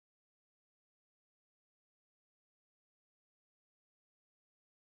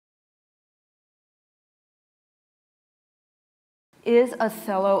Is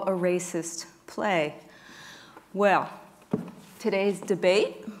Othello a racist play? Well, today's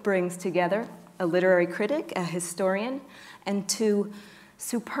debate brings together a literary critic, a historian, and two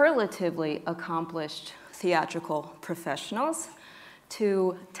superlatively accomplished theatrical professionals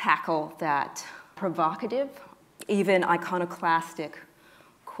to tackle that provocative, even iconoclastic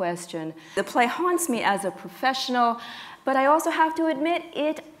question. The play haunts me as a professional, but I also have to admit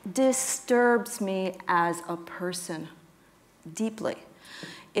it disturbs me as a person deeply.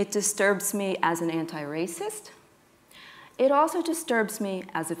 It disturbs me as an anti-racist. It also disturbs me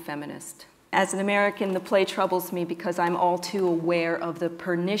as a feminist. As an American, the play troubles me because I'm all too aware of the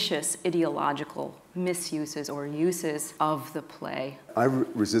pernicious ideological misuses or uses of the play. I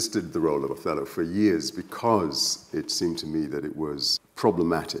resisted the role of Othello for years because it seemed to me that it was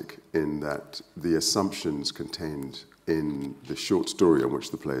problematic in that the assumptions contained in the short story on which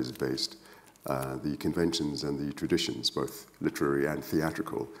the play is based, the conventions and the traditions, both literary and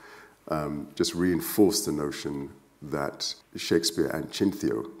theatrical, just reinforced the notion that Shakespeare and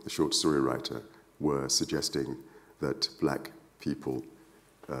Cinthio, the short story writer, were suggesting that black people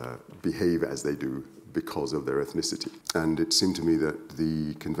behave as they do because of their ethnicity. And it seemed to me that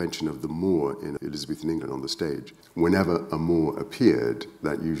the convention of the Moor in Elizabethan England on the stage, whenever a Moor appeared,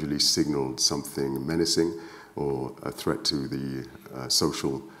 that usually signaled something menacing or a threat to the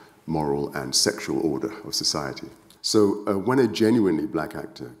social, moral, and sexual order of society. So when a genuinely black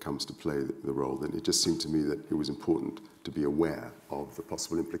actor comes to play the role, then it just seemed to me that it was important to be aware of the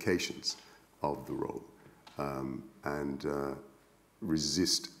possible implications of the role and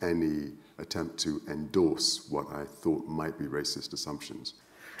resist any attempt to endorse what I thought might be racist assumptions.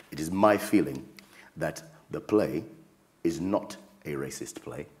 It is my feeling that the play is not a racist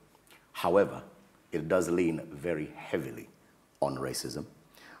play. However, it does lean very heavily on racism.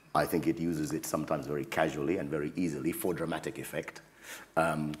 I think it uses it sometimes very casually and very easily for dramatic effect,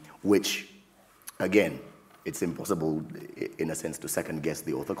 which, again, it's impossible in a sense to second guess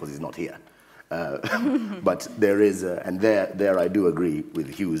the author because he's not here. But there is, and there I do agree with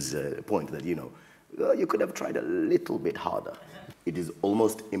Hugh's point that, you know, you could have tried a little bit harder. It is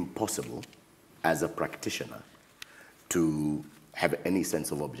almost impossible as a practitioner to have any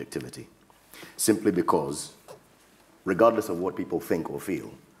sense of objectivity, simply because, regardless of what people think or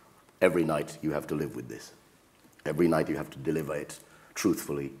feel, every night you have to live with this. Every night you have to deliver it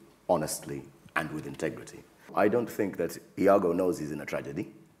truthfully, honestly, and with integrity. I don't think that Iago knows he's in a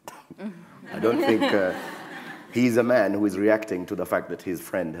tragedy. I don't think he's a man who is reacting to the fact that his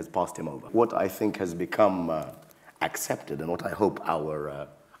friend has passed him over. What I think has become accepted, and what I hope our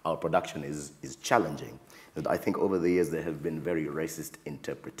production is challenging, that I think over the years there have been very racist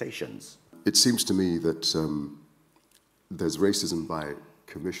interpretations. It seems to me that there's racism by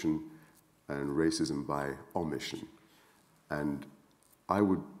commission and racism by omission. And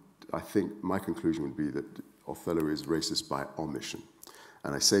I think my conclusion would be that Othello is racist by omission.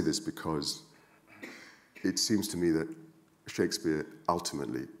 And I say this because it seems to me that Shakespeare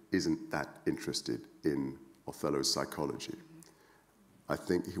ultimately isn't that interested in Othello's psychology. I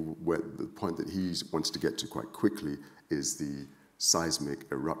think the point that he wants to get to quite quickly is the seismic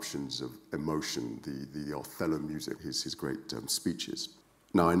eruptions of emotion, the Othello music, his great speeches.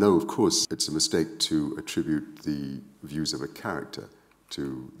 Now, I know, of course, it's a mistake to attribute the views of a character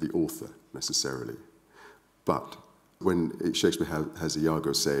to the author, necessarily. But when Shakespeare has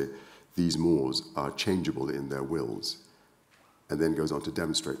Iago say, these Moors are changeable in their wills, and then goes on to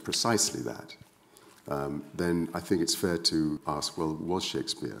demonstrate precisely that, then I think it's fair to ask, well, was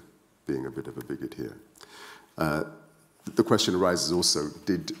Shakespeare being a bit of a bigot here? The question arises also,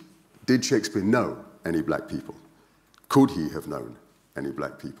 did Shakespeare know any black people? Could he have known any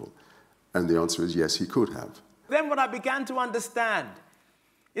black people? And the answer is yes, he could have. Then what I began to understand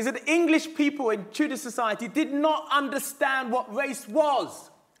is that English people in Tudor society did not understand what race was.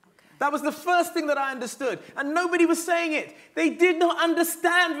 That was the first thing that I understood. And nobody was saying it. They did not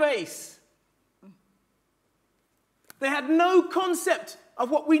understand race. They had no concept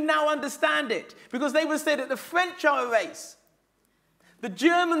of what we now understand it. Because they would say that the French are a race. The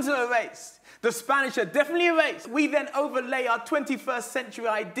Germans are a race. The Spanish are definitely a race. We then overlay our 21st century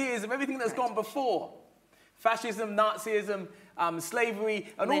ideas of everything that's gone before. Fascism, Nazism,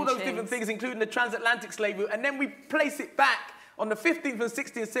 slavery, and all those different things, including the transatlantic slavery. And then we place it back on the 15th and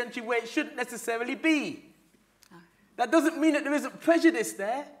 16th century where it shouldn't necessarily be. That doesn't mean that there isn't prejudice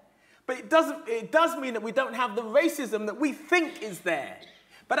there. But it does mean that we don't have the racism that we think is there.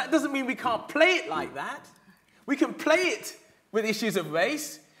 But that doesn't mean we can't play it like that. We can play it with issues of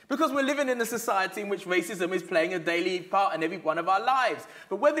race because we're living in a society in which racism is playing a daily part in every one of our lives.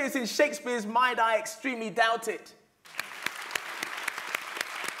 But whether it's in Shakespeare's mind, I extremely doubt it.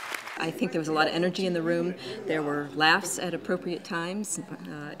 I think there was a lot of energy in the room. There were laughs at appropriate times,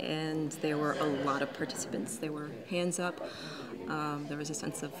 and there were a lot of participants. There were hands up. There was a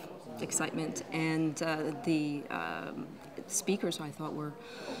sense of excitement, and the speakers, I thought, were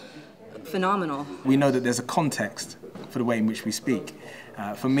phenomenal. We know that there's a context for the way in which we speak.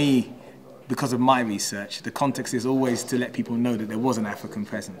 For me, because of my research, the context is always to let people know that there was an African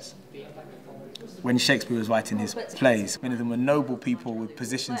presence. When Shakespeare was writing his plays, many of them were noble people with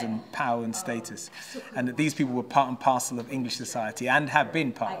positions and power and status, and that these people were part and parcel of English society and have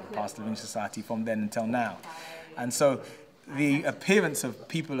been part and parcel of English society from then until now. And so the appearance of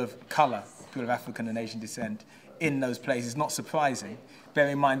people of colour, people of African and Asian descent, in those plays is not surprising,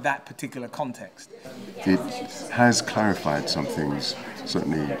 bearing in mind that particular context. It has clarified some things,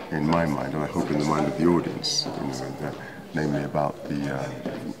 certainly in my mind, and I hope in the mind of the audience, namely about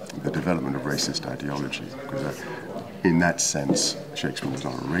the development of racist ideology. Because in that sense, Shakespeare was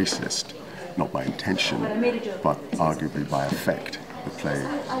not a racist, not by intention, but arguably by effect. The play,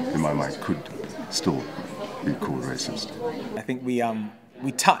 in my mind, could still be called racist. I think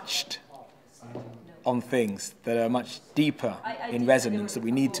we touched on things that are much deeper in resonance, that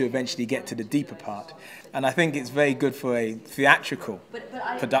we need to eventually get to the deeper part. And I think it's very good for a theatrical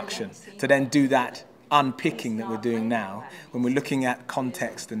production to then do that unpicking that we're doing now, when we're looking at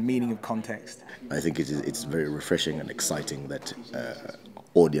context and meaning of context. I think it's very refreshing and exciting that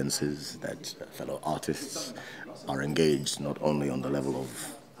audiences, that fellow artists are engaged not only on the level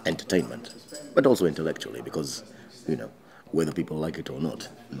of entertainment, but also intellectually, because, whether people like it or not,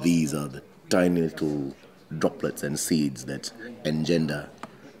 these are the tiny little droplets and seeds that engender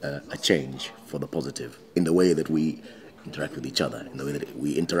a change for the positive in the way that we interact with each other, in the way that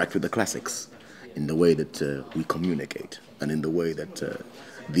we interact with the classics, in the way that we communicate, and in the way that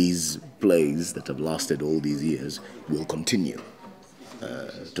these plays that have lasted all these years will continue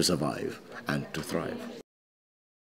to survive and to thrive.